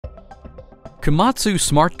Komatsu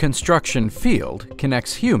Smart Construction Field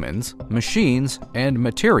connects humans, machines, and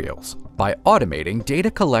materials by automating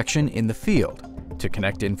data collection in the field to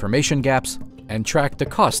connect information gaps and track the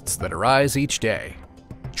costs that arise each day.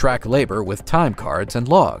 Track labor with time cards and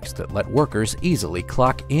logs that let workers easily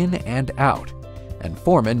clock in and out, and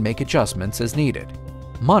foremen make adjustments as needed.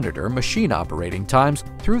 Monitor machine operating times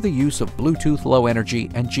through the use of Bluetooth Low Energy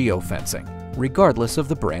and geofencing, regardless of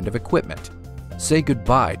the brand of equipment. Say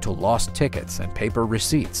goodbye to lost tickets and paper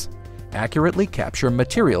receipts. Accurately capture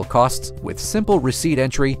material costs with simple receipt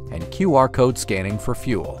entry and QR code scanning for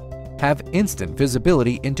fuel. Have instant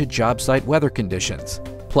visibility into job site weather conditions,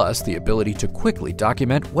 plus the ability to quickly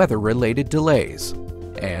document weather-related delays.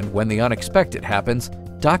 And when the unexpected happens,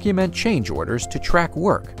 document change orders to track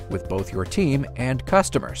work with both your team and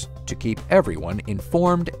customers to keep everyone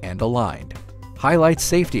informed and aligned. Highlight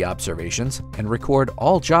safety observations and record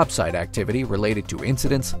all job site activity related to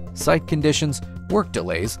incidents, site conditions, work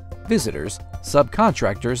delays, visitors,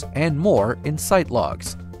 subcontractors, and more in site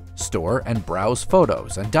logs. Store and browse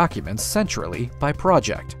photos and documents centrally by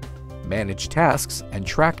project. Manage tasks and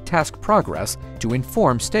track task progress to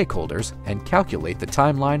inform stakeholders and calculate the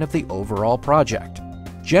timeline of the overall project.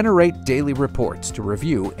 Generate daily reports to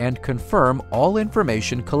review and confirm all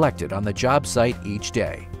information collected on the job site each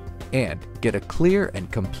day. And get a clear and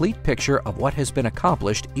complete picture of what has been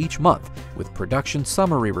accomplished each month with production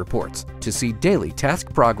summary reports to see daily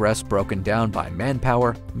task progress broken down by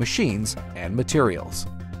manpower, machines, and materials.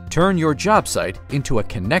 Turn your job site into a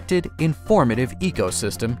connected, informative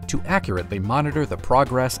ecosystem to accurately monitor the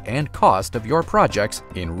progress and cost of your projects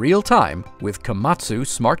in real time with Komatsu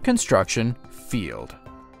Smart Construction Field.